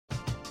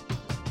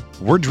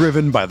We're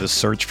driven by the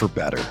search for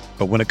better.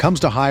 But when it comes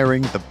to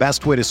hiring, the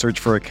best way to search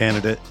for a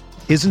candidate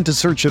isn't to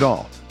search at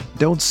all.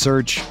 Don't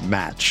search,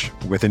 match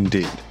with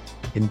Indeed.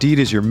 Indeed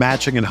is your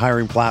matching and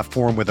hiring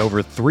platform with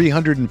over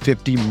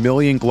 350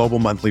 million global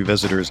monthly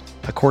visitors,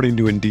 according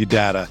to Indeed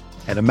data,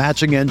 and a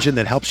matching engine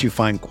that helps you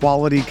find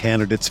quality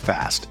candidates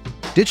fast.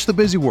 Ditch the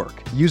busy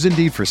work. Use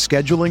Indeed for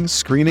scheduling,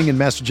 screening, and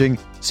messaging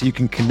so you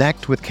can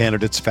connect with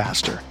candidates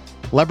faster.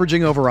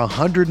 Leveraging over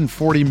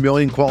 140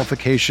 million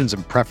qualifications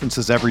and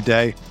preferences every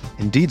day,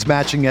 Indeed's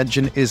matching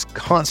engine is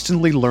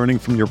constantly learning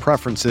from your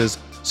preferences,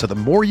 so the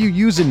more you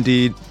use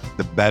Indeed,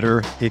 the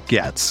better it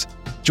gets.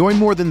 Join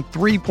more than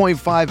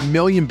 3.5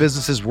 million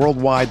businesses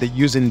worldwide that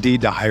use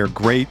Indeed to hire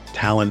great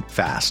talent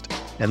fast.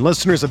 And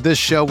listeners of this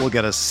show will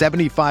get a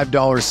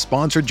 $75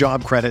 sponsored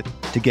job credit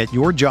to get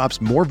your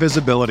jobs more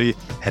visibility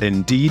at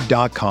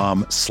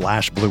Indeed.com/Blue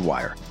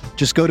Wire.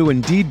 Just go to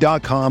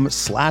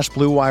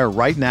Indeed.com/Blue Wire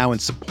right now and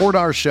support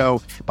our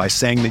show by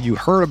saying that you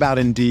heard about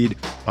Indeed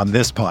on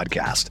this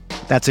podcast.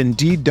 That's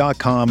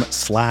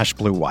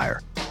Indeed.com/Blue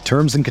Wire.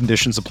 Terms and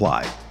conditions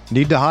apply.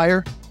 Need to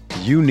hire?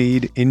 You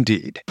need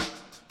Indeed.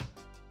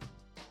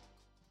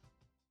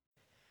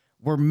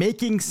 We're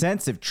making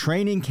sense of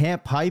training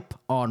camp hype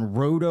on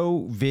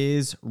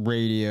RotoViz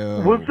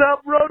Radio. What's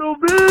up,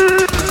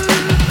 RotoViz?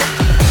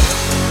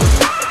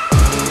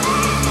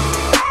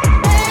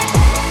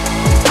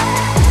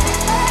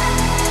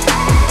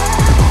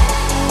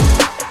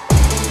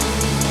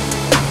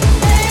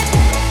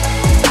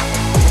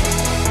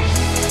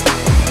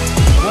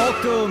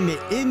 Welcome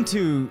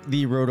into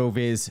the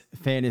RotoViz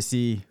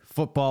Fantasy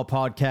Football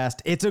Podcast.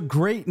 It's a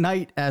great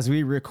night as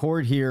we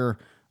record here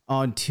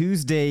on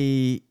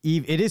Tuesday.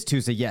 It is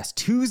Tuesday, yes.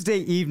 Tuesday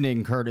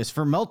evening, Curtis,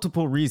 for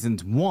multiple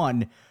reasons.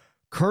 One,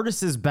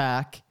 Curtis is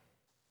back.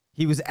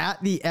 He was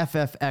at the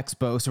FF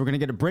Expo, so we're going to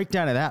get a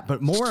breakdown of that.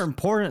 But more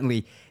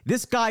importantly,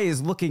 this guy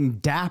is looking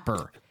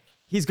dapper.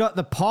 He's got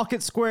the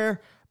pocket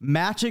square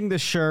matching the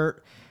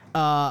shirt,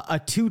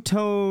 a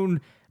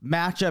two-tone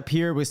matchup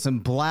here with some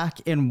black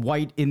and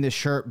white in the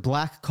shirt,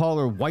 black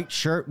collar, white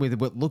shirt with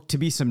what looked to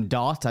be some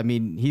dots. I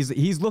mean,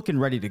 he's looking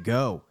ready to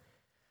go.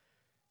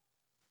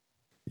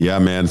 Yeah,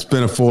 man, it's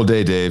been a full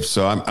day, Dave.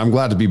 So I'm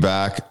glad to be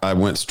back. I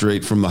went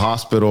straight from the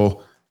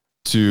hospital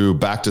to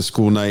back to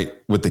school night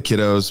with the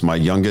kiddos. My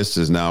youngest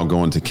is now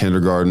going to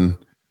kindergarten.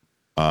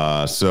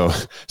 So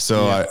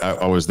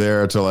I was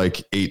there till like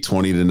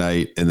 8:20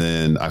 tonight, and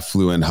then I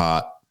flew in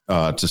hot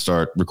to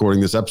start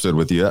recording this episode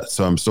with you.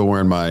 So I'm still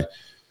wearing my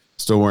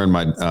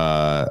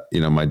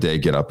my day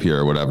get up here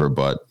or whatever.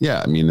 But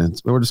yeah, I mean,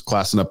 we're just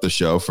classing up the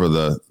show for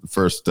the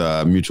first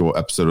mutual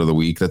episode of the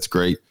week. That's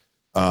great.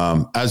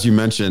 As you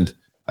mentioned,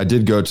 I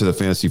did go to the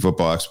Fantasy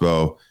Football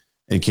Expo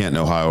in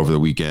Canton, Ohio over the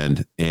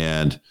weekend,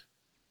 and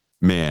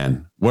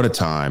man, what a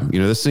time.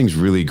 This thing's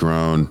really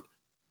grown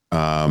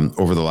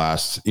over the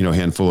last,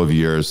 handful of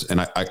years.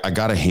 And I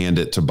got to hand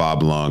it to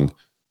Bob Lung.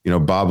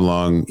 Bob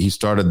Lung, he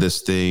started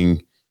this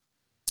thing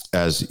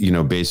as,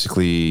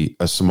 basically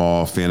a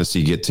small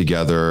fantasy get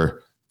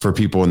together for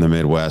people in the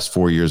Midwest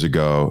 4 years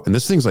ago. And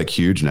this thing's like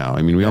huge now.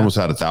 I mean, we almost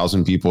had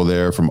 1,000 people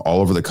there from all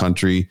over the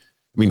country.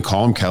 I mean,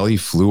 Colm Kelly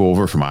flew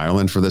over from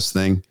Ireland for this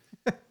thing.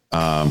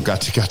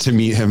 Got to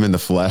meet him in the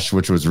flesh,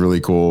 which was really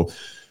cool.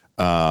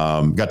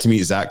 Got to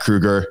meet Zach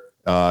Kruger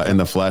in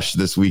the flesh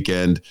this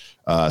weekend.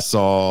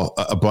 Saw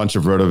a bunch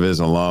of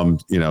RotoViz alum,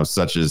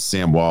 such as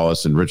Sam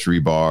Wallace and Rich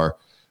Rebar,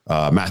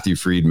 Matthew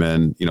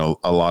Friedman,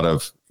 a lot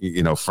of,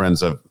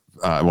 friends of,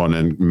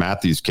 in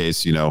Matthew's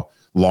case,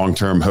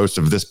 long-term host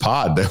of this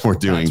pod that we're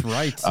doing.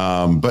 That's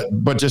right.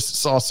 But just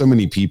saw so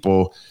many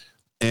people,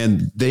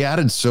 and they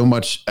added so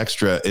much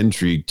extra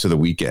intrigue to the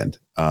weekend.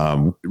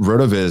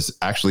 RotoViz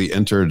actually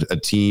entered a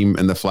team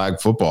in the flag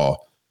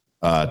football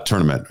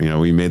tournament.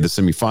 We made the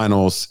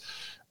semifinals.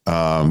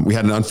 We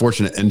had an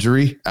unfortunate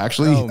injury,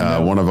 actually.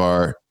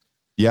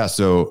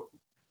 So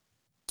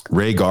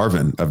Ray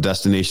Garvin of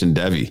Destination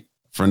Devi,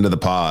 friend of the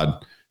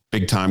pod,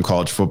 big time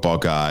college football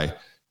guy.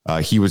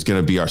 He was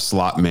going to be our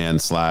slot man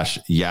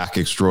 / yak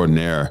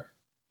extraordinaire.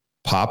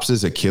 Pops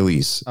his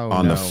Achilles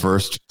the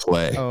first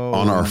play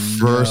on our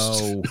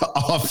first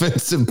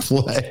offensive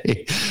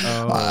play.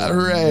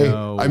 Ray,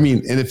 no. I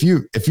mean, and if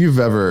you've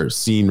ever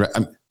seen,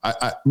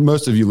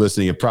 most of you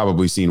listening have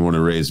probably seen one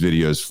of Ray's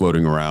videos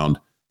floating around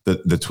the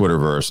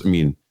Twitterverse. I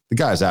mean, the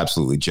guy's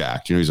absolutely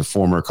jacked. He's a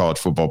former college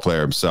football player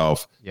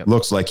himself. Yep.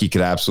 Looks like he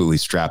could absolutely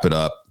strap it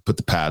up, put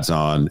the pads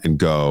on, and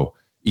go,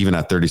 even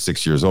at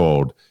 36 years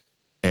old.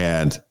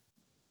 And,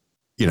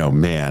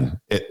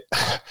 man,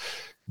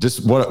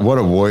 just what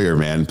a warrior,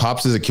 man.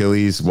 Pops his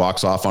Achilles,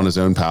 walks off on his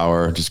own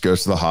power, just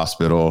goes to the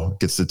hospital,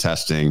 gets the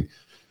testing.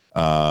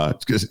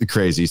 It's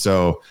crazy.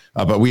 So,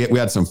 but we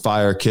had some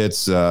fire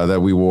kits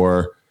that we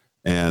wore,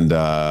 and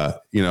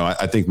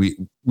I think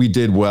we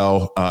did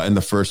well in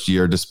the first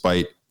year,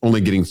 despite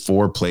only getting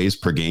 4 plays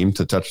per game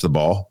to touch the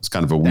ball. It's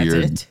kind of a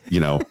weird,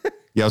 Yeah,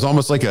 it was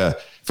almost like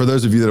for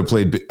those of you that have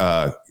played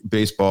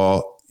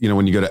baseball,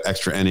 when you go to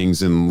extra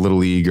innings in Little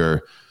League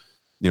or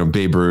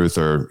Babe Ruth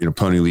or,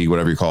 Pony League,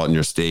 whatever you call it in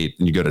your state,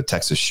 and you go to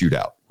Texas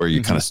Shootout, where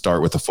you kind of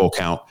start with a full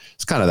count.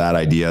 It's kind of that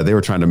idea. They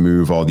were trying to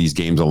move all these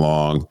games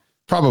along,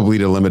 probably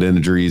to limit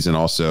injuries and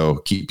also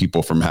keep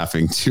people from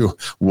having to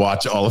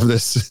watch all of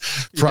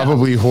this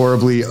probably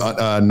horribly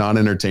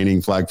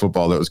non-entertaining flag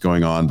football that was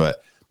going on.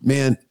 But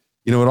man,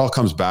 it all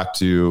comes back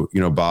to,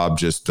 Bob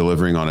just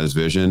delivering on his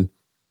vision.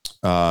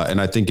 And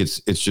I think it's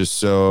just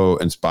so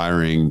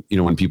inspiring,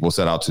 when people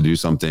set out to do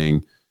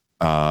something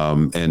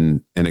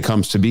and it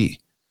comes to be.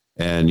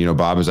 And,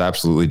 Bob has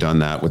absolutely done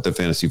that with the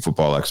Fantasy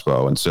Football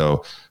Expo. And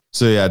so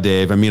yeah,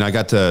 Dave, I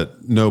got to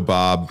know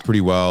Bob pretty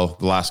well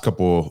the last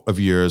couple of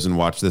years and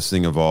watch this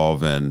thing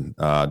evolve, and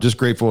just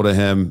grateful to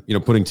him,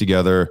 putting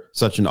together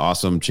such an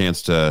awesome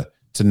chance to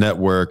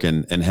network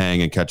and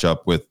hang and catch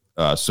up with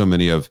so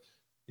many of,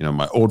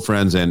 my old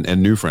friends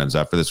and new friends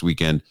after this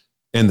weekend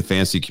in the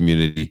fantasy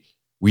community.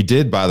 We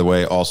did, by the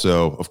way,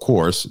 also, of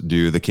course,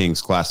 do the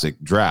Kings Classic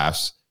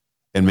drafts.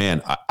 And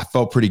man, I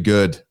felt pretty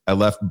good. I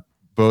left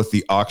both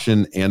the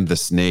auction and the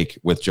snake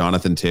with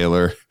Jonathan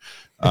Taylor.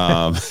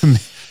 So,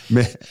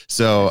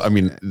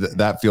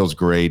 that feels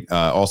great.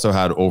 Also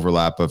had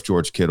overlap of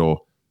George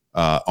Kittle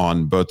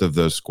on both of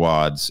those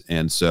squads.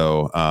 And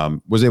so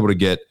was able to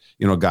get,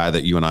 a guy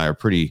that you and I are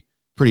pretty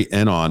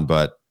in on.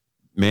 But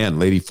man,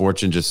 Lady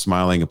Fortune just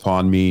smiling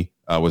upon me,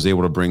 was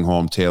able to bring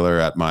home Taylor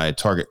at my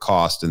target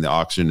cost in the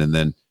auction, and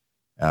then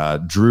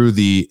drew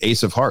the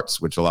Ace of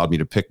Hearts, which allowed me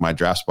to pick my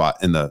draft spot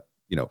in the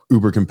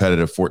uber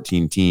competitive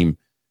 14 team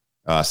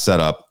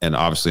setup. And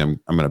obviously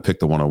I'm going to pick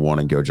the 101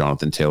 and go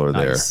Jonathan Taylor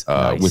there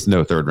with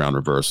no third round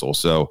reversal.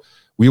 So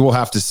we will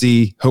have to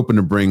see, hoping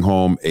to bring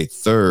home a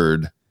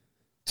third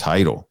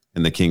title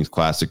in the Kings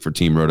Classic for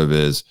Team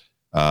RotoViz.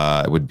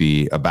 It would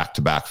be a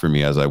back-to-back for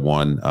me, as I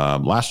won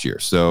last year.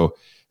 So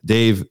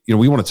Dave,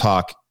 we want to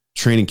talk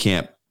training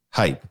camp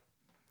hype.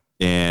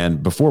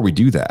 And before we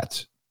do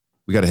that,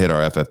 we got to hit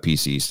our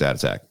FFPC stat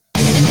attack.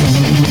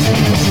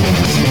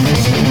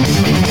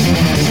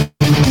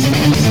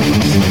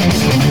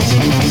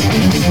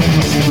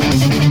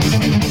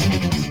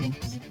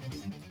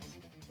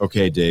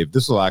 Okay, Dave,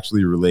 this will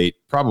actually relate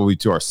probably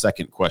to our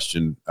second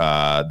question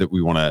that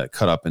we want to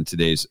cut up in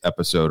today's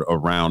episode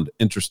around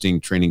interesting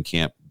training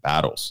camp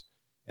battles.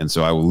 And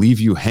so I will leave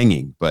you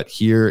hanging, but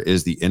here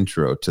is the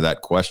intro to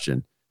that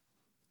question.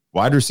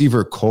 Wide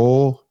receiver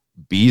Cole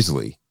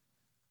Beasley,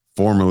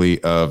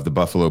 formerly of the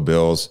Buffalo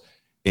Bills,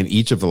 in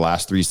each of the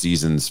last 3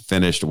 seasons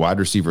finished wide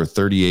receiver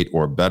 38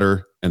 or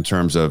better in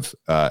terms of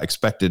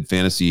expected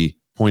fantasy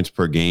points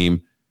per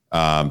game,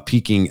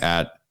 peaking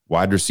at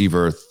wide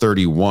receiver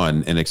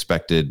 31 in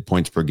expected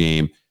points per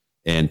game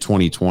in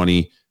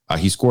 2020.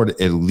 He scored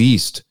at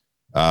least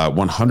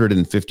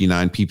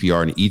 159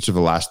 PPR in each of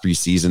the last 3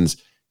 seasons,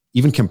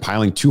 even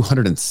compiling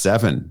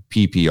 207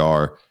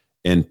 PPR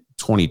in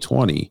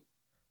 2020.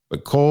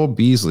 But Cole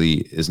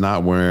Beasley is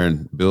not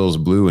wearing Bills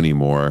blue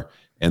anymore,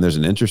 and there's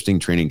an interesting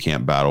training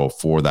camp battle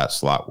for that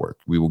slot work.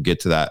 We will get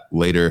to that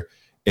later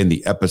in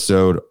the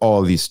episode.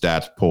 All of these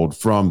stats pulled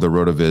from the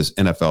RotoViz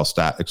NFL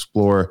Stat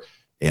Explorer,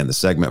 and the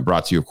segment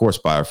brought to you, of course,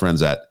 by our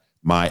friends at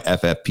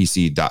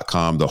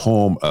myffpc.com, the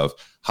home of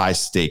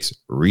high-stakes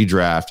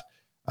redraft,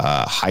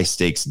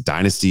 high-stakes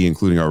dynasty,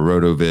 including our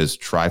RotoViz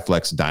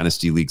Triflex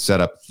Dynasty League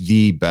setup,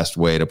 the best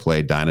way to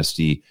play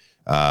Dynasty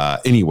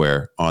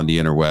anywhere on the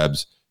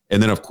interwebs.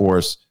 And then, of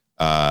course,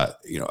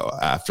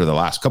 after the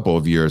last couple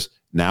of years,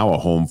 now a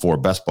home for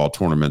best ball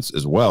tournaments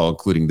as well,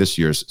 including this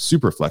year's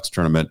Superflex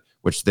tournament,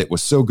 which that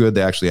was so good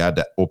they actually had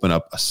to open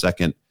up a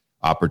second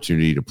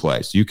opportunity to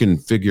play. So you can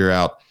figure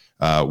out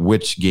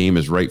which game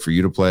is right for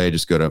you to play.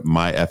 Just go to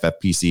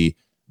myffpc.com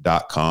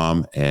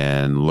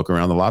and look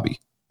around the lobby.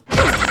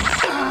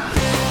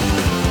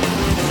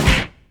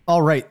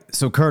 All right.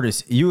 So,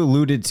 Curtis, you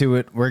alluded to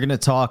it. We're going to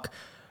talk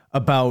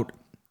about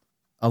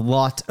a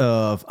lot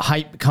of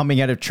hype coming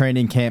out of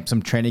training camp,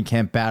 some training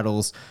camp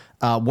battles,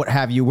 what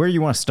have you. Where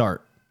you want to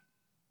start?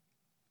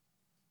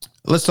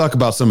 Let's talk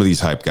about some of these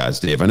hype guys,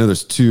 Dave. I know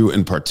there's 2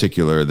 in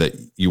particular that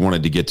you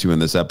wanted to get to in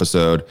this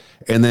episode,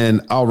 and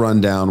then I'll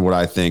run down what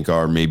I think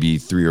are maybe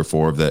 3 or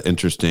 4 of the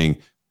interesting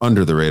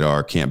under the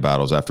radar camp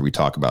battles after we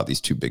talk about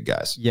these 2 big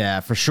guys. Yeah,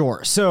 for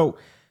sure. So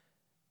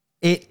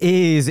it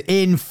is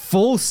in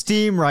full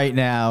steam right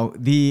now,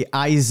 the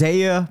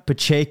Isaiah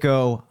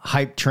Pacheco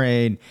hype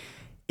train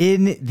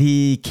in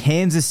the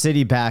Kansas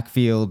City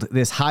backfield,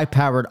 this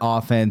high-powered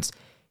offense.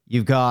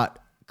 You've got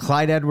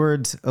Clyde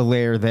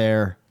Edwards-Helaire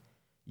there.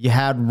 You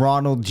had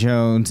Ronald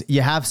Jones. You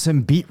have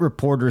some beat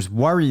reporters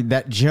worried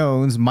that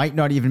Jones might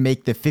not even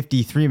make the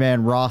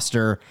 53-man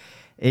roster.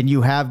 And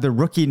you have the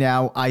rookie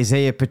now,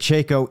 Isaiah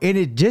Pacheco, in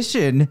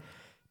addition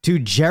to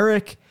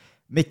Jerick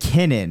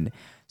McKinnon.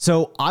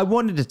 So I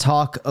wanted to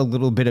talk a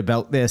little bit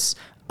about this.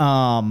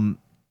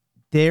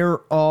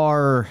 There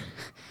are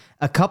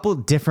a couple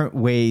different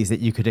ways that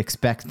you could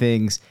expect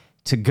things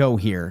to go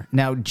here.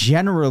 Now,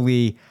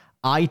 generally,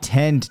 I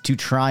tend to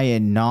try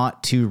and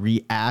not to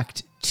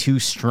react too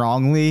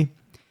strongly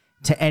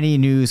to any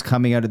news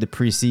coming out of the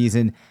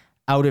preseason,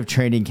 out of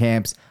training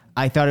camps.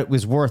 I thought it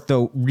was worth,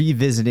 though,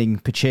 revisiting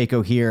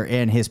Pacheco here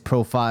and his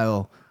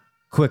profile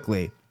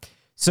quickly.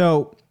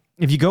 So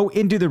if you go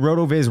into the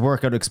RotoViz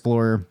Workout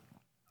Explorer,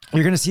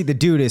 you're going to see the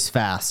dude is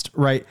fast,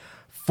 right?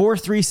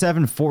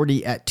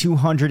 4.3740 at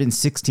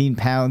 216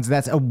 pounds.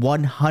 That's a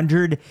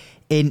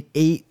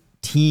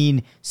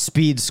 118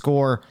 speed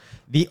score.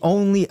 The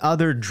only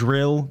other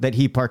drill that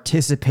he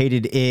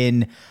participated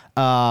in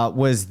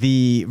was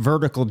the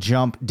vertical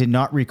jump. Did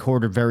not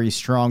record a very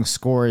strong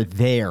score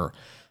there.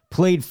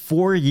 Played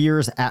 4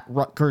 years at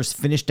Rutgers,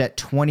 finished at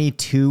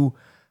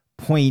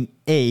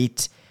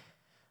 22.8.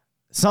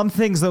 Some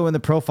things, though, in the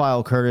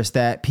profile, Curtis,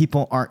 that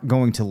people aren't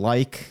going to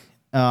like.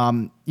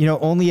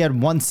 Only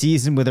had one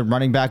season with a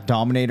running back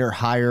dominator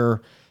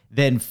higher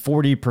than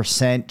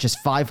 40%, just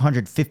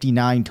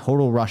 559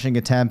 total rushing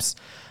attempts.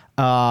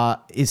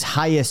 His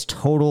highest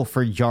total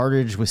for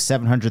yardage was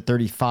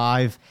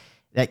 735.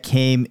 That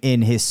came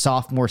in his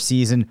sophomore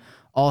season.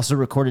 Also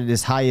recorded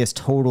his highest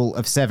total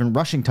of 7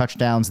 rushing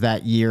touchdowns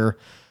that year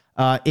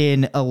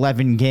in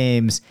 11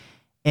 games,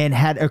 and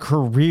had a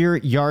career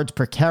yards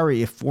per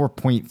carry of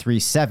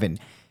 4.37.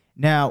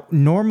 Now,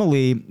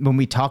 normally when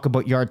we talk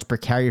about yards per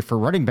carry for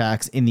running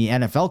backs in the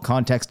NFL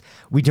context,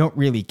 we don't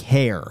really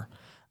care.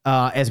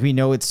 As we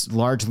know, it's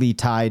largely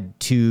tied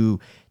to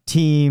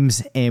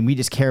teams, and we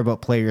just care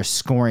about players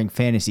scoring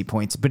fantasy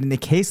points. But in a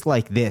case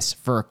like this,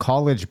 for a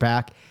college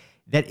back,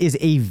 that is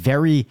a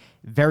very,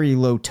 very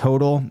low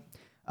total.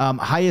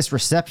 Highest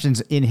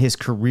receptions in his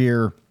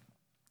career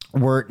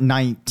were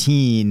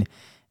 19,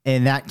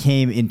 and that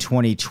came in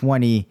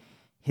 2020,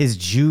 his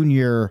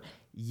junior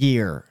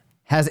year.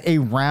 Has a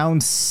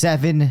round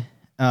 7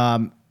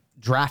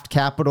 draft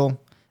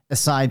capital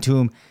assigned to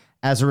him.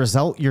 As a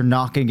result, you're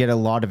not going to get a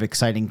lot of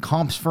exciting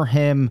comps for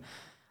him.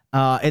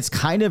 It's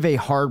kind of a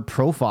hard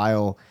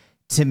profile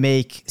to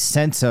make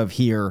sense of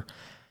here.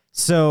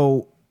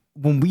 So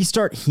when we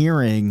start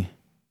hearing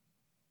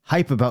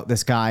hype about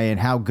this guy and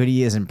how good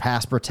he is in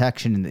pass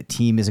protection and the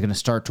team is going to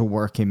start to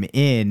work him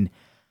in,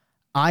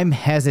 I'm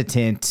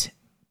hesitant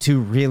to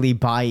really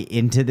buy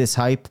into this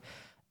hype.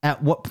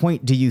 At what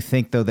point do you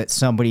think, though, that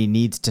somebody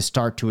needs to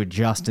start to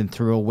adjust and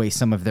throw away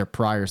some of their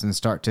priors and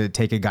start to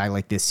take a guy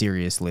like this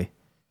seriously?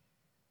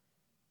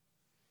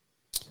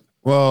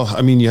 Well,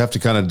 I mean, you have to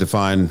kind of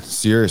define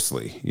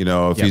seriously,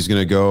 if he's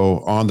going to go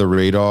on the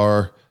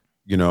radar,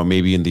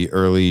 maybe in the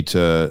early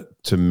to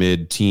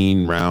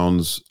mid-teen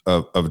rounds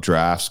of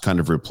drafts, kind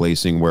of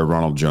replacing where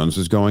Ronald Jones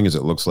is going, as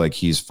it looks like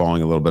he's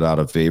falling a little bit out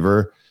of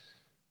favor.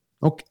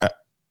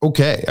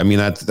 Okay. I mean,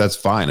 that's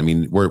fine. I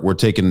mean, we're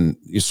taking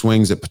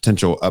swings at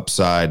potential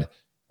upside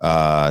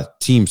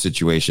team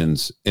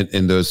situations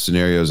in those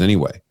scenarios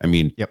anyway. I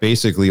mean,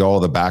 Basically all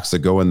the backs that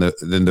go in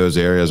those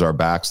areas are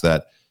backs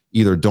that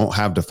either don't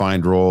have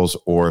defined roles,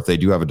 or if they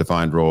do have a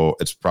defined role,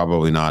 it's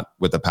probably not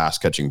with a pass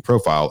catching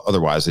profile.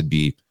 Otherwise, it'd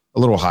be a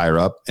little higher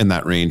up in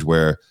that range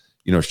where,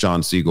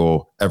 Sean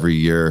Siegel every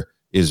year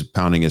is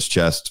pounding his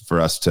chest for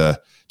us to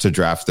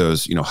draft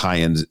those,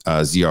 high-end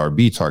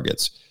ZRB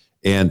targets.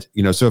 And,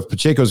 so if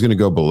Pacheco is going to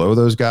go below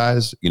those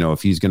guys,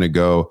 if he's going to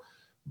go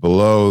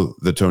below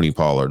the Tony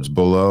Pollards,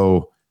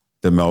 below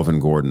the Melvin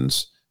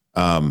Gordons,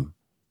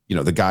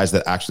 the guys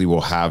that actually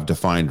will have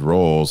defined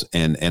roles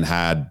and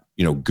had,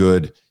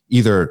 good,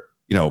 either,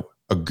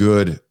 a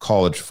good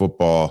college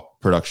football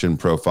production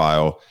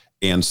profile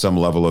and some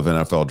level of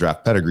NFL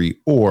draft pedigree,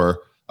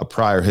 or a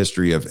prior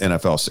history of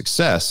NFL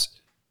success,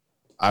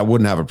 I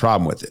wouldn't have a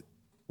problem with it.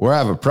 Where I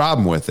have a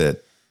problem with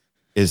it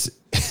is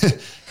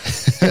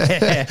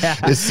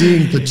is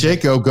seeing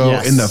Pacheco go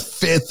in the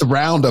 5th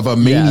round of a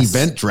main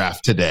event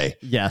draft today.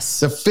 Yes.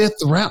 The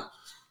 5th round.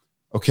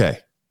 Okay.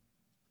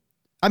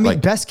 I mean,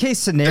 best case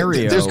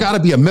scenario. There's got to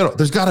be a middle.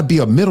 There's got to be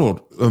a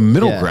middle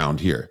ground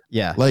here.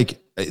 Yeah. Like,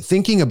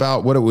 thinking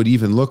about what it would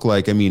even look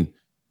like. I mean,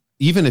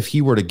 even if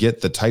he were to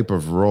get the type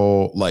of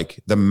role, like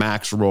the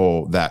max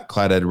role that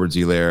Clyde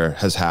Edwards-Helaire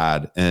has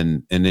had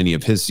in any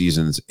of his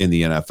seasons in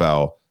the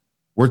NFL,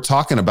 we're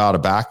talking about a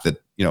back that,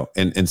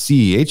 in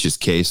CEH's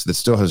case, that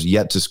still has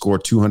yet to score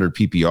 200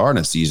 PPR in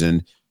a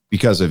season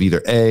because of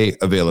either A,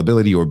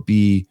 availability, or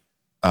B,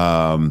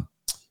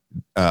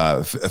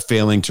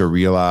 failing to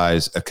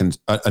realize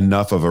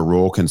enough of a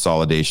role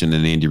consolidation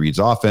in Andy Reid's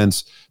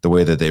offense, the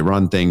way that they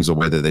run things, the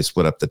way that they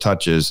split up the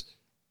touches.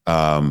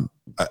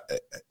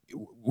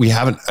 We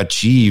haven't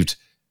achieved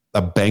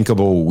a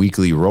bankable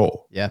weekly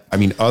role. Yeah. I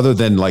mean, other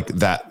than like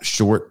that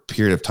short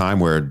period of time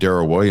where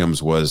Darrell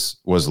Williams was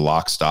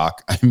lock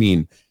stock. I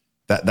mean,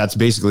 that's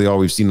basically all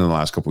we've seen in the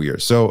last couple of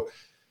years. So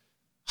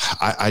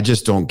I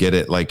just don't get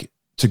it. Like,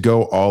 to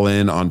go all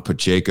in on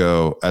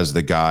Pacheco as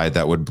the guy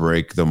that would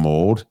break the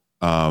mold,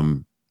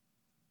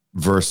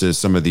 versus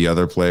some of the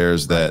other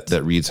players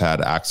that Reed's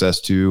had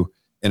access to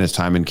in his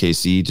time in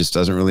KC, just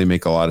doesn't really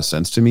make a lot of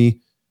sense to me.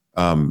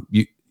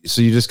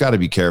 So you just got to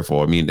be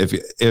careful. I mean,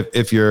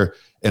 if you're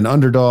an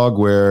underdog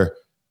where,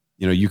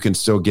 you can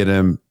still get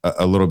him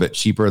a little bit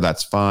cheaper,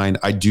 that's fine.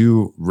 I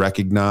do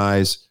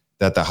recognize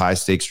that the high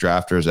stakes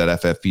drafters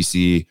at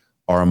FFPC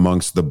are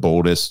amongst the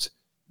boldest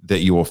that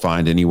you will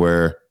find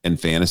anywhere in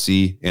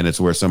fantasy. And it's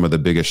where some of the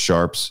biggest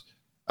sharps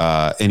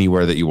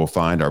anywhere that you will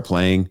find are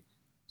playing.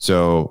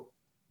 So,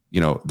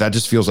 that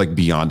just feels like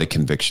beyond a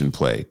conviction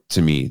play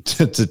to me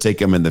to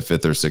take him in the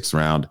 5th or 6th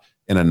round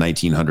in a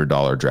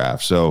 $1,900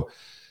 draft. So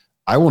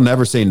I will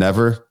never say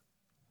never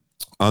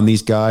on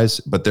these guys,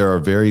 but there are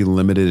very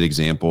limited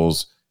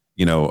examples,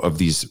 of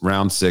these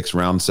round 6,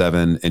 round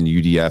 7 and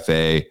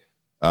UDFA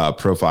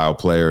profile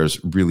players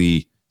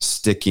really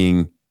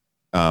sticking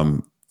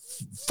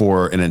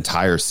for an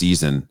entire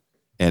season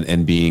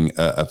and being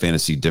a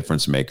fantasy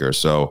difference maker.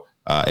 So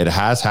it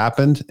has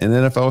happened in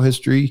NFL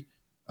history.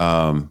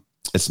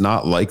 It's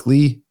not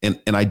likely. And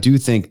I do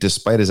think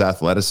despite his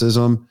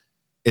athleticism,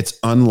 it's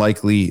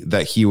unlikely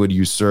that he would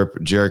usurp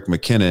Jerick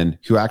McKinnon,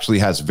 who actually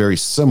has very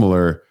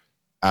similar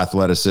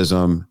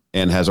athleticism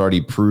and has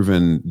already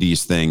proven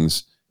these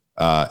things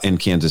in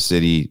Kansas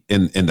City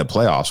in the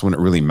playoffs when it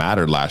really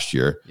mattered last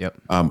year. Yep.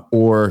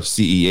 Or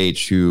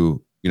CEH,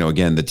 who,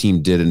 again, the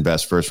team did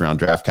invest first round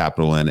draft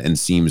capital in and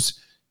seems,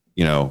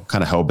 kind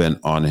of hell-bent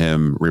on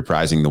him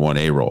reprising the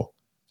 1A role.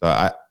 So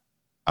I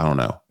don't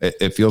know.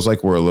 It feels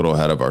like we're a little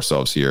ahead of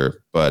ourselves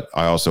here, but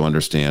I also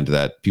understand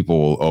that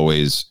people will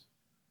always,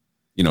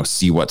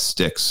 see what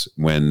sticks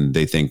when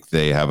they think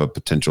they have a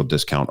potential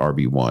discount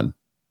RB1.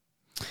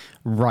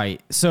 Right.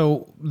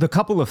 So the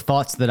couple of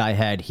thoughts that I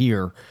had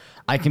here,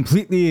 I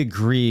completely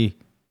agree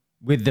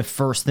with the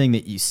first thing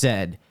that you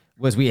said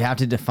was we have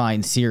to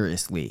define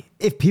seriously.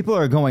 If people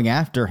are going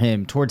after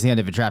him towards the end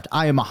of a draft,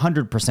 I am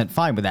 100%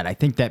 fine with that. I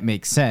think that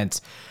makes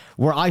sense.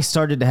 Where I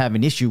started to have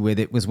an issue with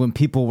it was when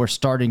people were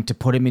starting to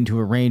put him into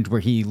a range where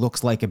he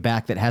looks like a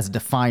back that has a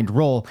defined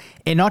role,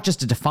 and not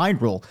just a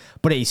defined role,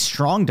 but a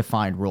strong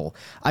defined role.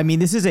 I mean,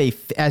 this is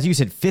as you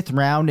said, 5th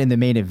round in the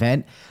main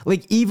event.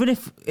 Like, even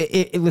if,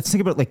 let's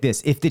think about it like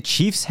this. If the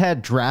Chiefs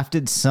had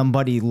drafted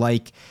somebody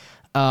like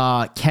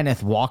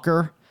Kenneth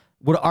Walker,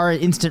 would our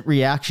instant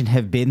reaction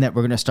have been that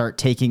we're going to start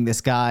taking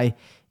this guy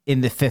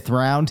in the 5th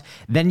round?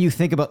 Then you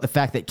think about the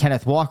fact that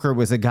Kenneth Walker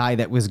was a guy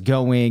that was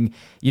going,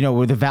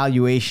 with a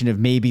valuation of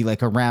maybe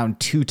like a round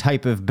 2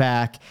 type of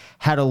back,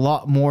 had a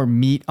lot more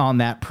meat on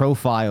that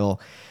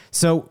profile.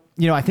 So,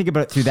 I think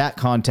about it through that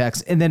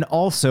context. And then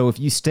also, if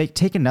you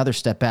take another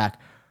step back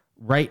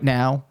right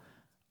now,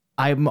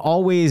 I'm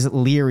always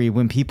leery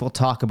when people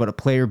talk about a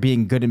player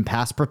being good in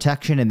pass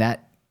protection and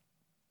that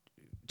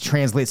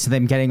translates to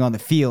them getting on the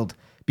field,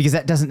 because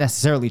that doesn't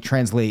necessarily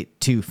translate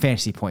to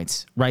fantasy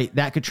points, right?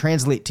 That could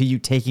translate to you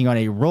taking on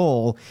a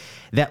role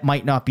that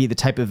might not be the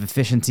type of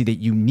efficiency that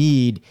you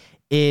need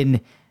in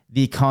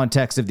the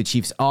context of the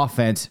Chiefs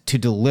offense to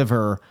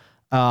deliver,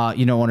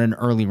 on an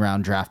early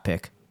round draft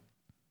pick.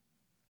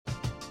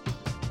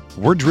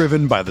 We're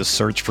driven by the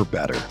search for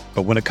better.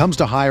 But when it comes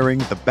to hiring,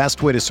 the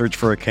best way to search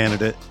for a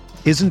candidate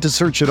isn't to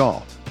search at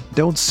all.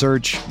 Don't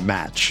search,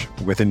 match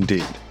with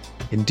Indeed.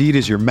 Indeed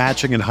is your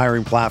matching and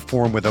hiring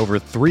platform with over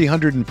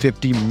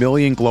 350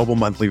 million global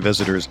monthly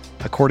visitors,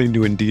 according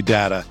to Indeed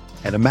data,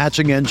 and a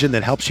matching engine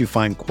that helps you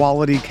find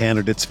quality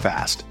candidates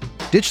fast.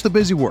 Ditch the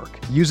busy work.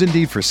 Use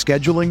Indeed for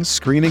scheduling,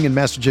 screening, and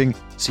messaging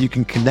so you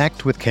can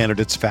connect with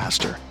candidates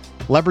faster.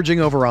 Leveraging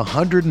over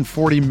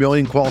 140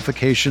 million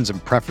qualifications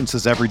and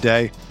preferences every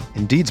day,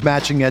 Indeed's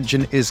matching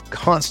engine is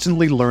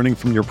constantly learning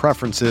from your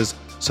preferences,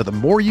 so the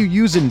more you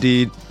use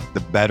Indeed, the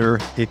better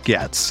it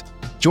gets.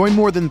 Join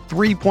more than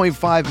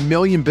 3.5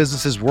 million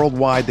businesses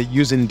worldwide that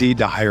use Indeed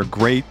to hire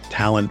great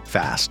talent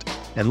fast.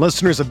 And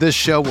listeners of this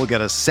show will get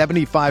a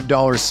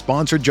 $75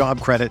 sponsored job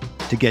credit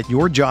to get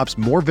your jobs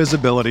more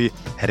visibility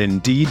at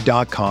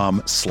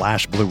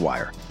Indeed.com/Blue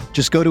Wire.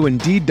 Just go to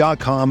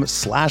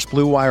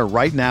Indeed.com/Blue Wire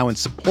right now and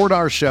support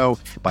our show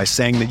by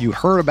saying that you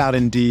heard about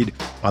Indeed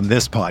on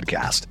this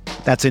podcast.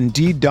 That's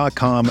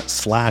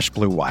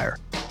Indeed.com/Blue Wire.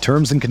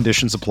 Terms and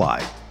conditions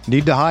apply.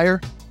 Need to hire?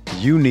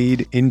 You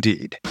need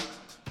Indeed.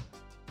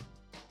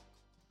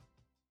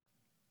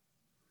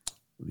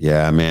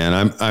 Yeah,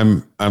 man,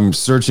 I'm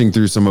searching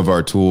through some of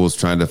our tools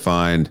trying to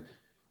find,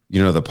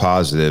 the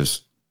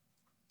positives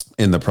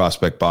in the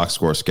prospect box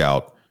score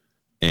scout,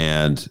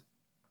 and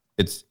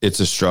it's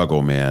a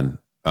struggle, man.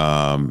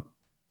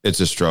 It's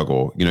a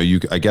struggle.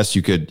 I guess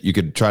you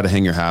could try to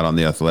hang your hat on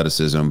the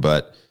athleticism,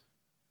 but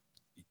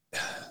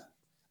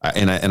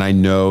I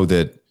know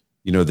that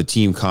the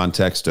team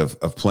context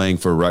of playing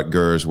for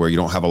Rutgers, where you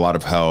don't have a lot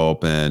of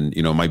help, and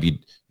might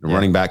be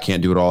running back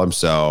can't do it all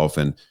himself,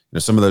 and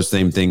some of those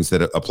same things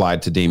that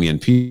applied to Damian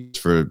Pierce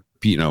for,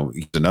 he's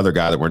another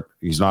guy that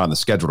he's not on the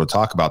schedule to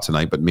talk about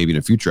tonight, but maybe in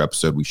a future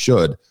episode we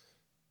should.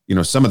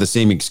 Some of the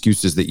same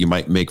excuses that you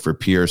might make for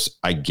Pierce,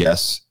 I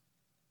guess,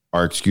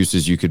 are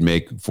excuses you could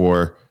make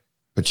for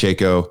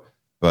Pacheco,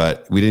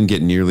 but we didn't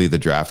get nearly the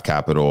draft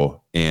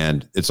capital,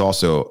 and it's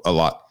also a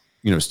lot,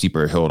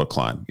 steeper hill to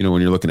climb.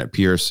 When you're looking at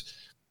Pierce,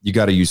 you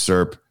got to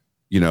usurp,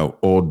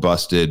 old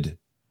busted,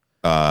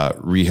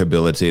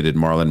 rehabilitated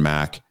Marlon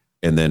Mack,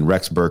 and then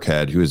Rex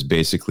Burkhead, who is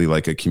basically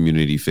like a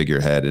community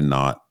figurehead and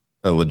not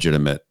a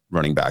legitimate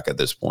running back at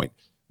this point,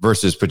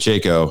 versus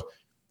Pacheco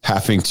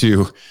having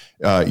to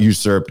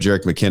usurp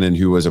Jerick McKinnon,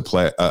 who was a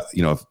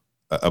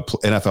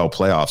NFL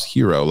playoffs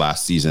hero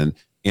last season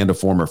and a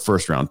former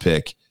first round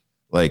pick.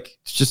 Like,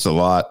 it's just a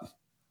lot.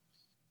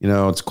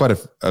 It's quite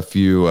a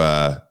few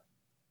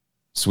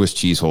Swiss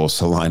cheese holes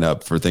to line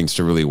up for things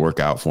to really work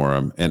out for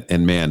him.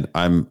 And man,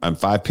 I'm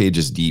 5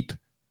 pages deep.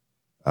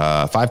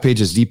 5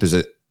 pages deep is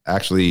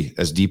actually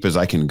as deep as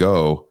I can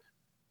go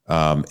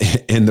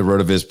in the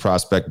RotoViz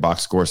Prospect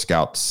Box Score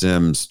Scout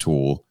Sims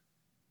tool.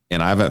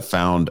 And I haven't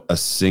found a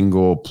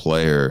single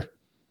player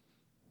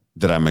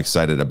that I'm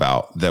excited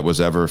about that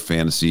was ever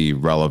fantasy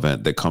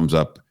relevant that comes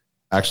up.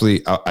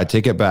 Actually, I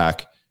take it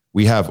back.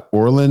 We have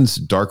Orleans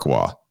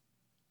Darkwa.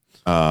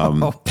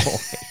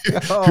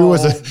 Who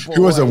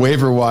was a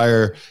waiver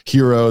wire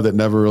hero that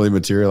never really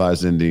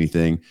materialized into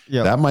anything.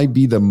 Yep. That might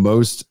be the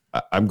most.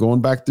 I'm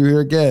going back through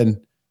here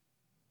again.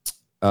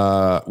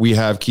 We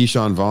have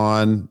Keyshawn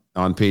Vaughn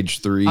on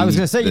page 3. I was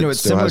going to say, it's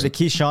similar to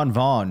Keyshawn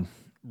Vaughn,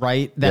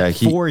 right? That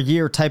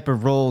 4-year type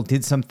of role,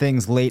 did some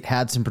things late,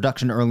 had some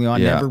production early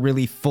on, never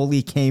really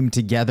fully came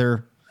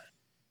together.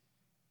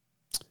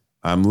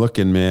 I'm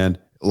looking, man.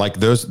 Like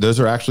those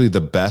are actually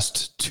the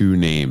best 2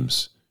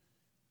 names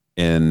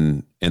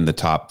in the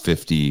top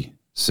 50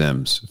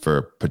 Sims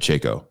for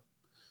Pacheco.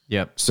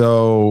 Yep.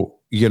 So,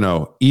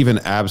 even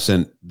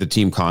absent the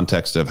team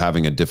context of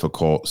having a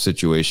difficult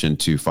situation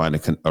to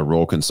find a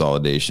role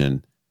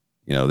consolidation,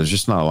 there's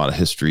just not a lot of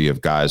history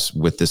of guys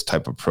with this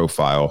type of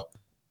profile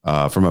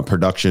from a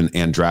production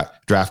and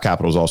draft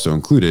capital is also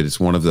included. It's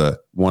one of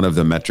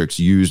the metrics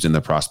used in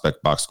the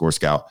Prospect Box Score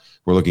Scout.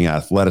 We're looking at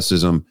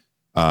athleticism,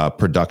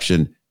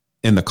 production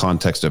in the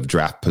context of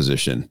draft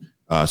position.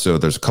 So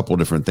there's a couple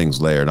different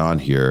things layered on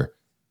here,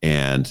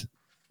 and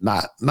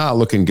not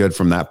looking good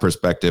from that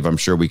perspective. I'm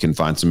sure we can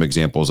find some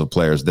examples of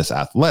players this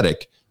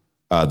athletic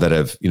that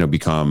have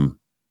become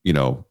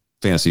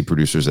fantasy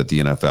producers at the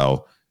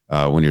NFL.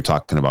 When you're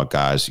talking about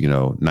guys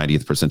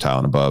 90th percentile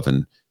and above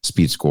and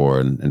speed score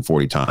and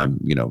 40 time,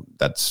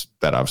 that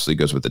obviously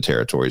goes with the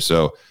territory.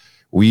 So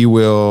we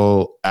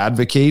will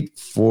advocate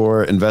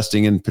for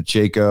investing in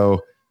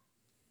Pacheco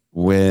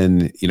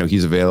when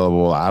he's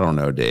available. I don't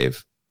know,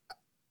 Dave.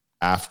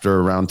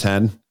 After round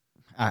 10,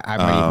 I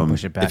might even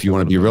push it back if you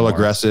want to be real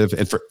aggressive.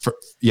 And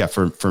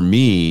for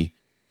me,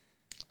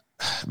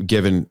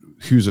 given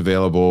who's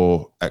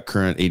available at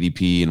current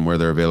ADP and where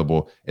they're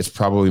available, it's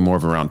probably more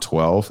of around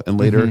 12 and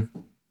later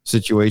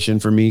situation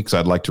for me, because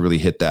I'd like to really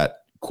hit that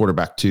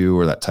quarterback 2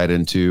 or that tight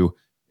end 2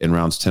 in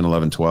rounds 10,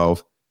 11,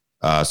 12.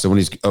 So when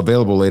he's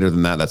available later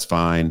than that, that's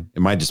fine.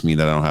 It might just mean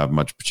that I don't have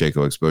much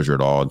Pacheco exposure at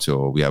all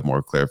until we have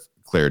more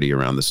clarity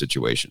around the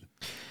situation.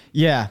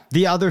 Yeah.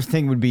 The other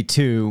thing would be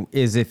too,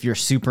 is if you're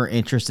super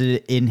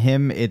interested in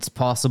him, it's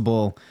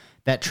possible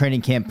that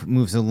training camp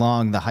moves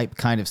along, the hype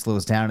kind of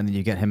slows down, and then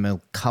you get him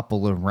a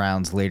couple of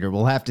rounds later.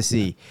 We'll have to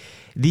see.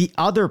 The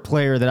other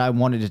player that I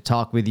wanted to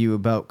talk with you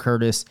about,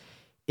 Curtis,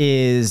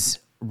 is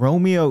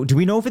Romeo. Do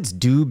we know if it's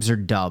Dubes or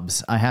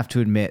Dubs? I have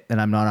to admit that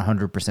I'm not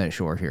 100%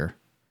 sure here.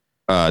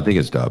 I think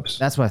it's Dubs.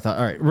 That's what I thought.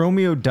 All right.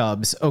 Romeo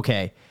Dubs.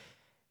 Okay.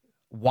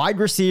 Wide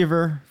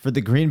receiver for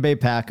the Green Bay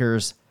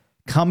Packers,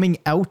 coming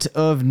out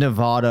of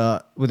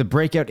Nevada with a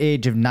breakout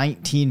age of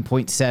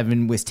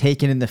 19.7, was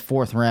taken in the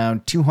 4th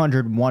round,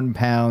 201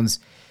 pounds,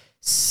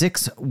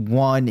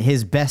 6'1".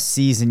 His best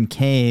season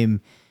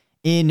came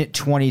in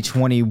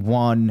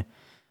 2021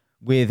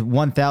 with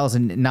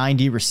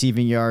 1,090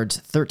 receiving yards,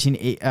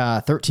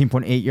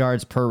 13.8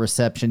 yards per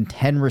reception,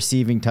 10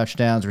 receiving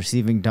touchdowns,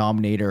 receiving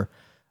dominator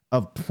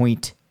of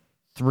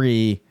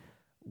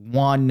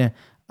 0.31.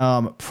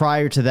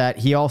 Prior to that,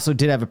 he also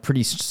did have a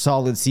pretty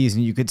solid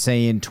season, you could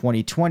say, in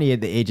 2020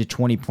 at the age of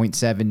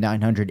 20.7,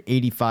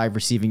 985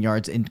 receiving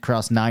yards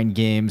across 9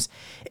 games,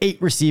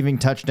 8 receiving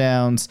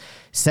touchdowns,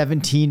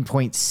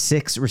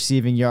 17.6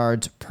 receiving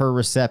yards per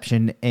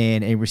reception,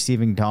 and a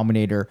receiving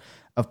dominator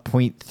of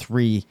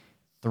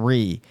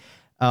 0.33.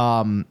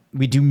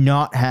 We do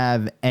not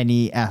have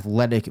any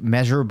athletic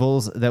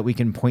measurables that we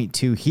can point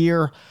to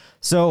here.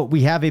 So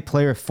we have a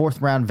player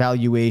 4th round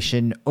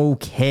valuation,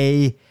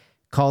 okay,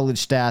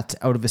 college stats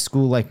out of a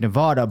school like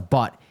Nevada,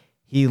 but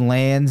he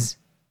lands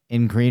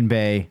in Green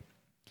Bay.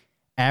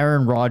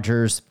 Aaron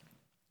Rodgers,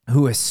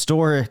 who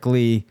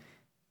historically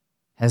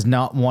has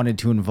not wanted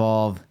to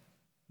involve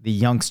the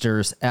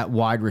youngsters at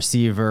wide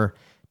receiver,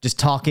 just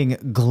talking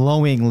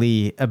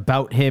glowingly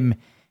about him,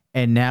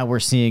 and now we're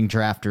seeing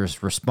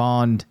drafters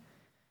respond.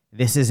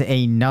 This is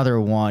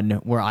another one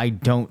where I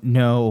don't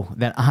know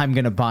that I'm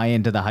going to buy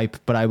into the hype,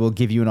 but I will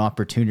give you an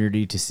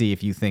opportunity to see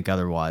if you think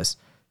otherwise.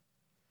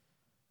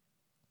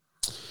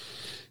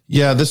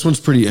 Yeah, this one's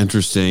pretty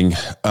interesting.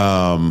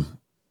 There's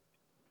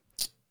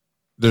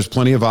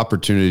plenty of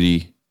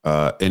opportunity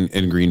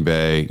in Green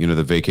Bay.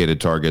 The vacated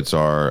targets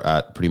are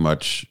at pretty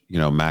much,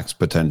 max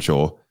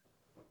potential.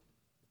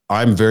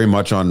 I'm very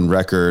much on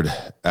record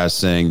as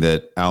saying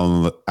that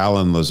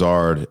Alan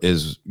Lazard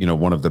is,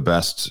 one of the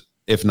best,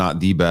 if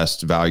not the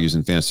best, values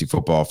in fantasy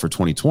football for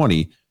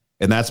 2020.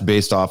 And that's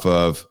based off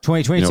of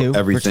 2022,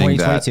 everything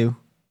for 2022.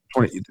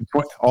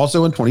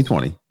 Also in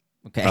 2020.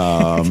 Okay.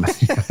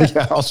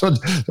 Yeah. Also,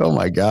 oh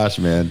my gosh,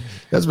 man,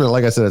 that's been,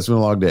 like I said, it's been a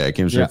long day. I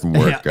came straight from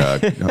work,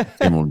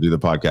 came home to do the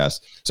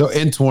podcast. So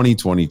in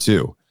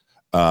 2022,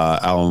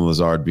 Alan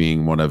Lazard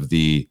being one of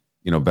the,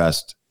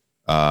 best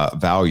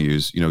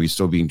values, he's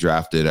still being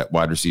drafted at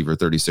wide receiver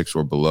 36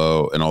 or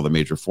below in all the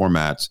major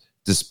formats,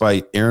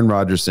 despite Aaron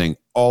Rodgers saying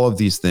all of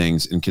these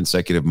things in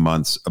consecutive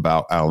months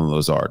about Alan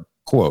Lazard.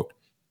 Quote,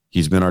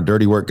 he's been our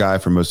dirty work guy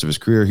for most of his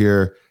career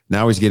here.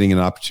 Now he's getting an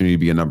opportunity to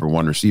be a number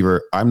one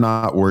receiver. I'm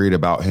not worried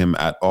about him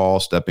at all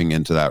stepping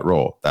into that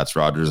role. That's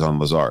Rodgers on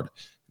Lazard.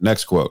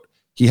 Next quote,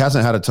 he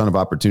hasn't had a ton of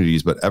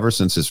opportunities, but ever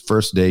since his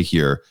first day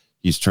here,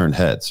 he's turned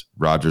heads.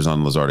 Rodgers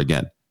on Lazard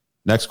again.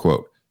 Next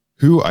quote,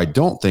 who I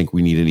don't think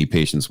we need any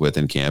patience with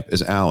in camp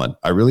is Allen.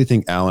 I really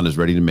think Allen is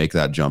ready to make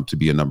that jump to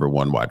be a number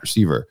one wide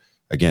receiver.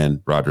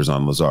 Again, Rodgers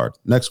on Lazard.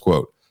 Next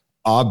quote,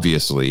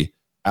 obviously,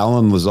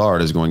 Alan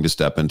Lazard is going to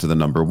step into the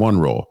number one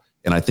role.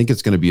 And I think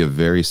it's going to be a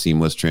very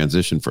seamless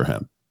transition for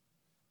him.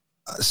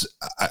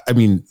 I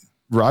mean,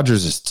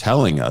 Rodgers is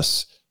telling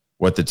us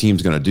what the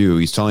team's going to do.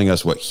 He's telling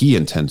us what he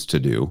intends to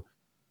do.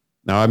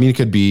 Now, I mean, it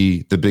could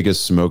be the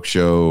biggest smoke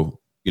show,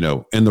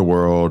 in the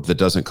world that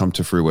doesn't come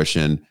to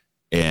fruition.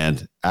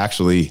 And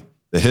actually,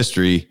 the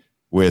history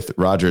with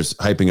Rodgers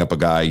hyping up a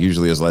guy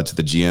usually has led to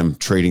the GM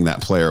trading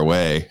that player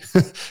away,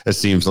 it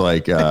seems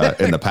like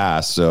in the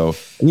past. So,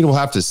 we'll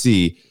have to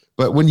see.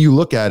 But when you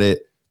look at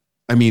it,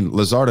 I mean,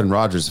 Lazard and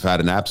Rodgers have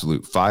had an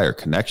absolute fire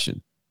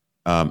connection.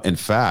 In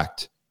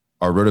fact,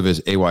 our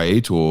RotoViz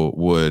AYA tool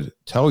would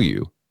tell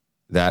you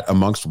that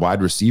amongst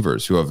wide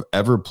receivers who have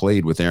ever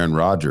played with Aaron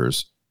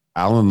Rodgers,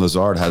 Alan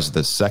Lazard has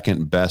the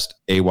second best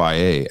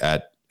AYA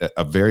at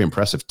a very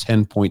impressive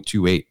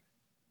 10.28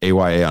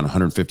 AYA on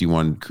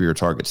 151 career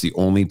targets. The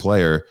only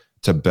player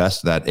to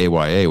best that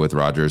AYA with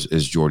Rodgers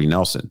is Jordy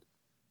Nelson.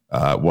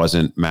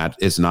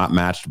 Is not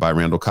matched by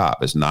Randall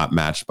Cobb, is not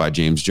matched by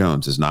James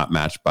Jones, is not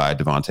matched by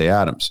Devontae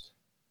Adams.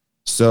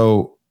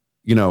 So,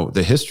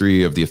 the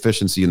history of the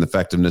efficiency and the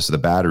effectiveness of the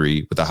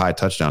battery with a high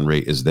touchdown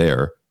rate is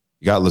there.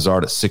 You got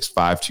Lazard at 6'5",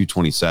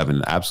 227,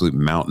 an absolute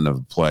mountain of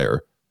a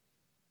player.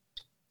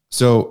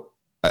 So,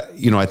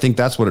 I think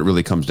that's what it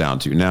really comes down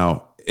to.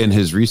 Now, in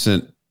his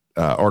recent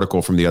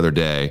article from the other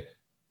day,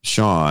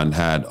 Sean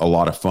had a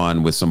lot of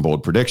fun with some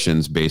bold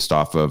predictions based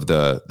off of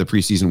the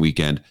preseason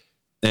weekend.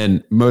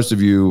 And most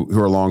of you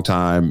who are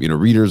longtime,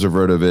 readers of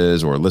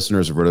RotoViz or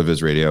listeners of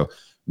RotoViz Radio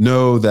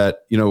know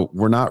that,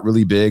 we're not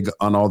really big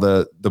on all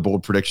the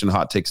bold prediction,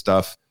 hot take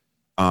stuff.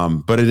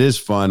 But it is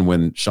fun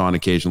when Sean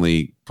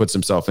occasionally puts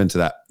himself into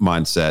that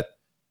mindset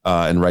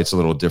and writes a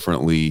little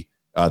differently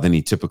than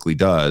he typically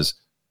does.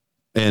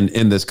 And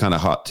in this kind of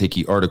hot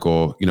takey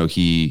article,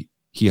 he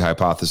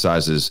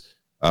hypothesizes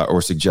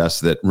or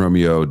suggests that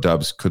Romeo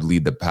Doubs could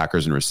lead the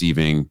Packers in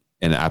receiving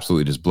and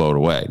absolutely just blow it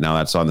away. Now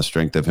that's on the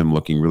strength of him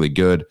looking really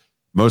good,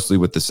 mostly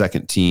with the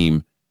second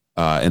team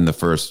in the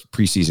first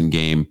preseason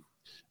game,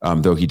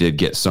 though he did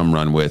get some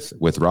run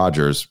with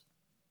Rodgers.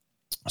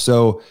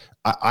 So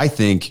I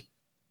think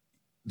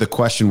the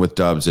question with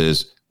Doubs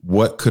is,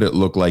 what could it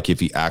look like if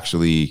he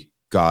actually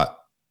got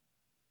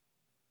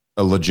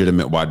a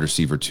legitimate wide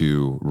receiver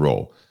 2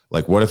 role?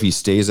 Like, what if he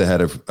stays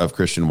ahead of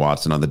Christian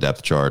Watson on the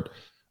depth chart?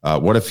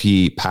 What if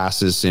he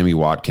passes Sammy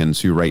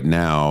Watkins, who right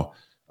now,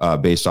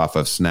 based off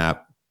of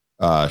snap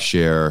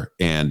share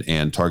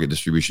and target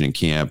distribution in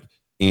camp,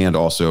 and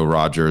also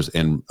Rodgers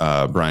and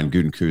Brian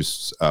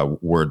Gutekunst's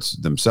words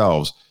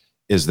themselves,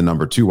 is the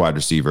number 2 wide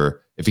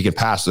receiver. If he can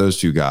pass those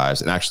two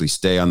guys and actually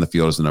stay on the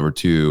field as the number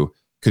 2,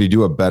 could he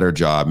do a better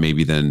job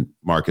maybe than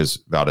Marcus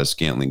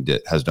Valdez-Scantling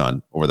has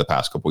done over the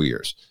past couple of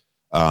years,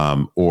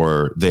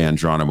 or than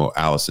Geronimo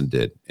Allison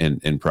did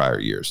in prior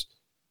years?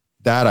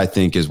 That, I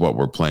think, is what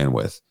we're playing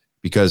with,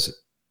 because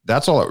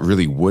that's all it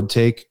really would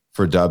take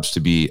for Doubs to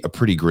be a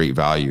pretty great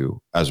value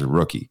as a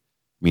rookie.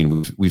 I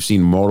mean, we've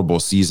seen multiple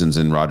seasons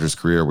in Rodgers'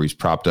 career where he's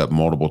propped up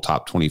multiple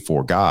top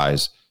 24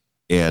 guys,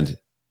 and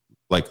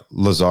like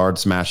Lazard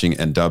smashing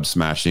and Doubs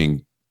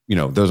smashing,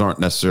 those aren't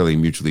necessarily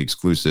mutually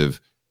exclusive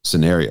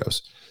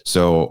scenarios.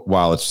 So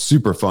while it's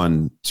super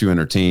fun to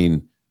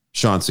entertain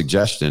Sean's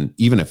suggestion,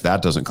 even if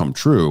that doesn't come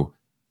true,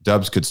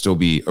 Doubs could still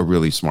be a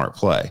really smart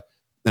play.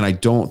 And I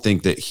don't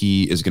think that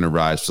he is going to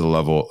rise to the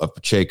level of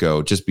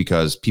Pacheco, just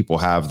because people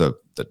have the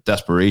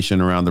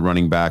desperation around the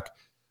running back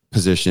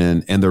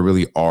position. And there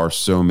really are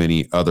so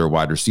many other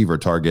wide receiver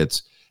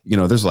targets.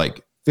 There's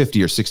like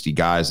 50 or 60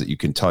 guys that you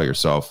can tell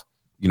yourself,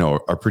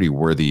 are pretty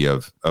worthy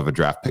of a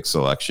draft pick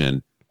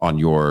selection on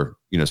your,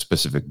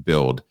 specific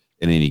build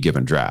in any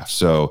given draft.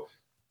 So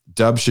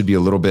Doubs should be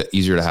a little bit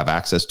easier to have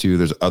access to.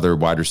 There's other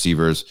wide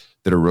receivers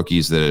that are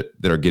rookies that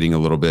are getting a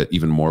little bit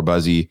even more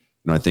buzzy.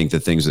 I think the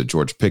things that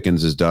George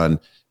Pickens has done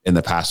in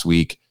the past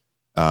week,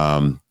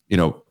 probably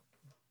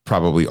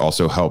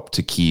also help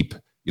to keep,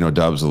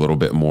 Doubs a little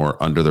bit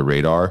more under the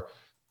radar.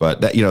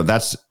 But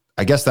that,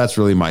 I guess that's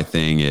really my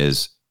thing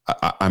is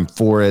I'm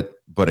for it.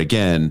 But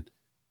again,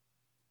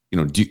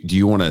 do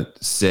you want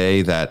to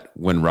say that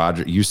when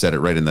Rodgers, you said it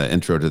right in the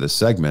intro to the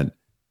segment,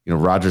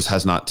 Rodgers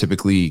has not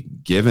typically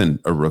given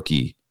a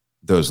rookie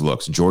those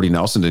looks. Jordy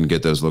Nelson didn't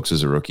get those looks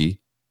as a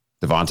rookie.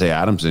 Devontae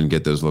Adams didn't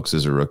get those looks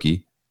as a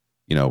rookie.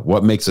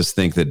 What makes us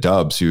think that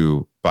Dubs,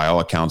 who by all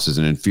accounts is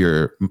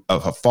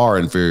a far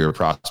inferior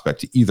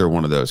prospect to either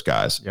one of those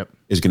guys,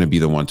 is going to be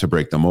the one to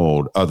break the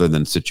mold other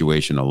than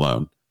situation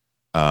alone?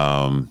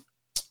 I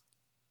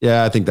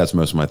think that's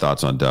most of my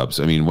thoughts on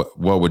Dubs. I mean,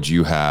 what would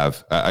you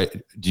have?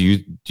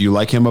 Do you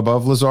like him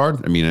above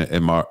Lazard? I mean,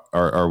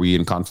 are we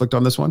in conflict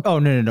on this one? Oh,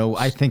 no.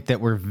 I think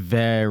that we're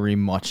very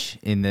much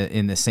in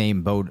the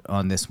same boat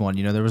on this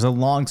one. There was a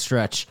long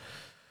stretch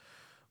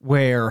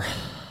where,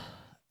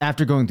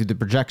 after going through the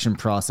projection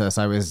process,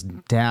 I was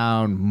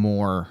down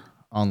more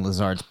on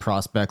Lazard's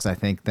prospects, I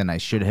think, than I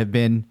should have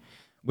been,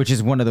 which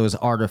is one of those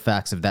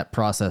artifacts of that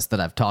process that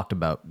I've talked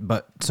about.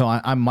 But so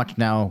I'm much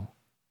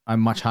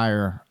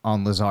higher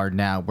on Lazard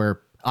now,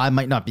 where I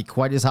might not be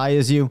quite as high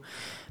as you,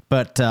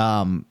 but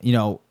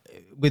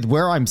with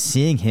where I'm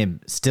seeing him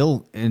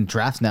still in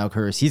drafts now,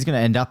 Curtis, he's going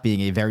to end up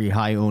being a very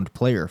high owned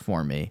player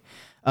for me.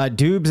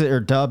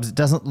 Dubs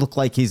doesn't look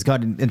like he's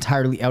gotten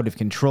entirely out of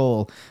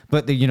control,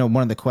 but one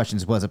of the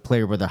questions was a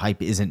player where the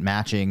hype isn't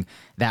matching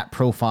that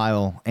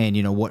profile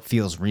and what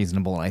feels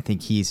reasonable. And I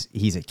think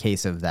he's a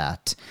case of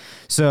that.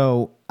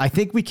 So I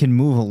think we can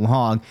move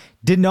along.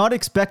 Did not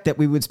expect that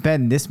we would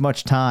spend this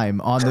much time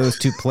on those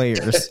two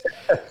players.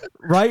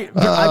 Right?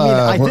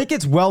 I think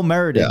it's well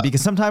merited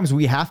because sometimes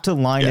we have to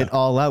line it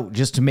all out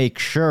just to make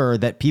sure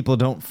that people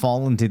don't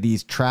fall into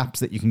these traps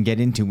that you can get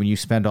into when you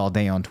spend all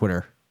day on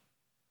Twitter.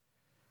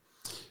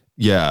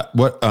 Yeah.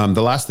 What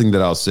the last thing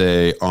that I'll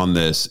say on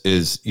this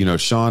is,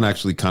 Sean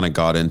actually kind of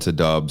got into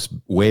Dubs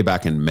way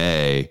back in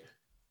May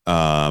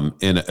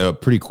in a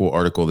pretty cool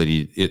article that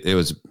it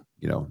was,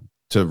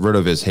 to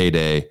RotoViz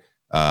heyday,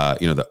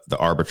 the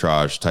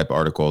arbitrage type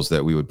articles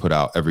that we would put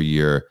out every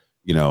year.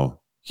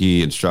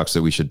 He instructs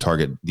that we should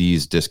target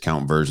these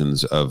discount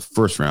versions of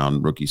first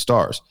round rookie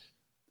stars.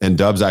 And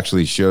Dubs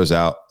actually shows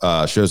up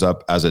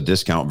as a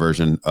discount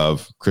version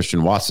of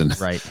Christian Watson,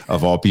 right,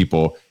 of all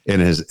people, in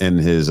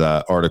his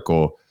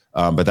article.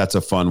 But that's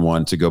a fun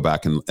one to go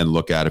back and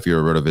look at. If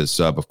you're a RotoViz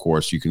sub, of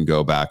course, you can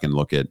go back and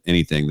look at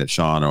anything that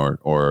Sean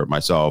or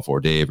myself or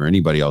Dave or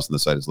anybody else on the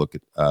site has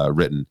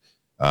written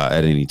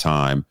at any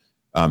time.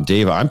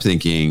 Dave, I'm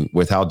thinking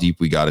with how deep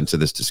we got into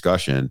this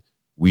discussion,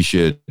 we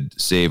should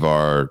save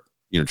our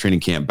training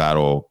camp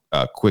battle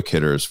quick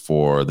hitters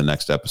for the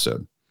next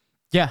episode.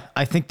 Yeah,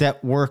 I think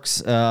that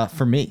works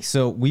for me.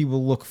 So we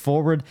will look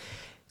forward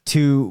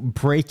to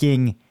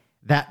breaking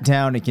that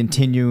down and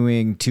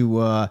continuing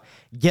to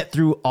get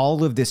through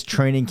all of this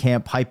training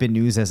camp hype and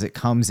news as it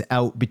comes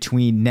out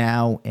between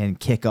now and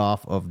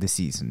kickoff of the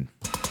season.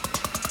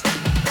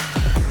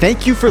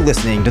 Thank you for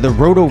listening to the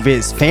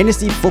RotoViz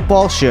Fantasy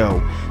Football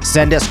Show.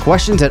 Send us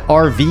questions at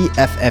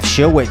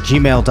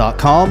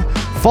rvffshow@gmail.com.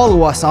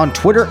 Follow us on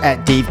Twitter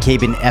at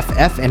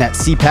DaveCabinFF and at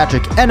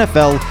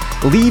CPatrickNFL.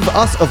 Leave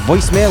us a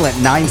voicemail at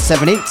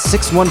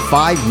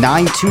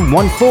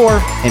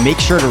 978-615-9214 and make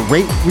sure to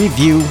rate,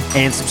 review,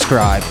 and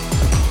subscribe.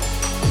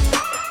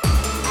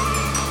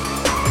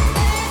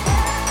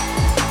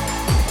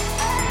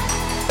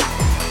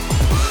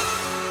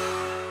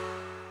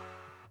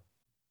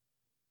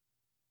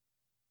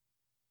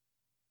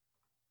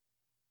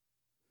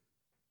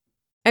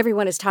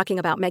 Everyone is talking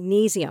about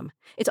magnesium.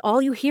 It's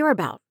all you hear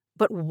about.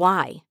 But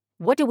why?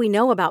 What do we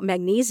know about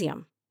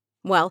magnesium?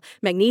 Well,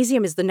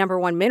 magnesium is the number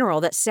one mineral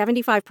that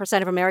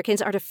 75% of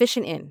Americans are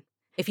deficient in.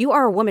 If you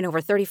are a woman over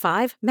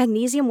 35,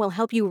 magnesium will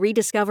help you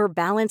rediscover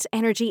balance,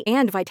 energy,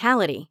 and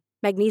vitality.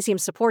 Magnesium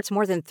supports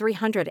more than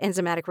 300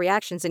 enzymatic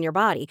reactions in your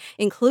body,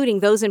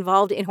 including those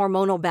involved in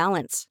hormonal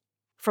balance.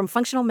 From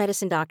functional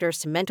medicine doctors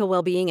to mental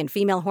well-being and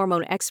female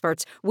hormone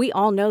experts, we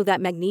all know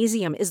that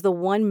magnesium is the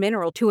one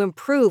mineral to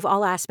improve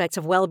all aspects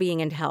of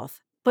well-being and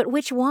health. But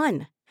which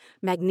one?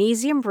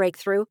 Magnesium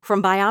Breakthrough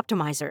from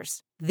Bioptimizers,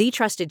 the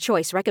trusted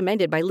choice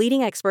recommended by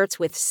leading experts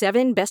with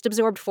 7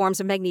 best-absorbed forms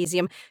of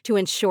magnesium to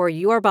ensure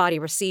your body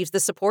receives the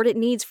support it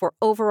needs for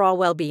overall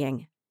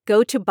well-being.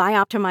 Go to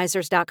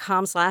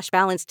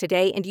bioptimizers.com/balance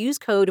today and use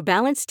code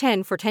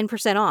BALANCE10 for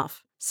 10%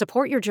 off.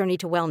 Support your journey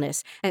to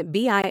wellness at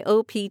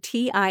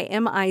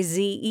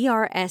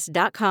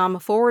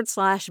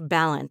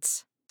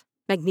bioptimizers.com/balance.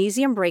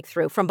 Magnesium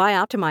Breakthrough from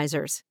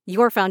Bioptimizers,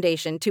 your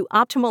foundation to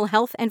optimal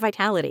health and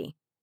vitality.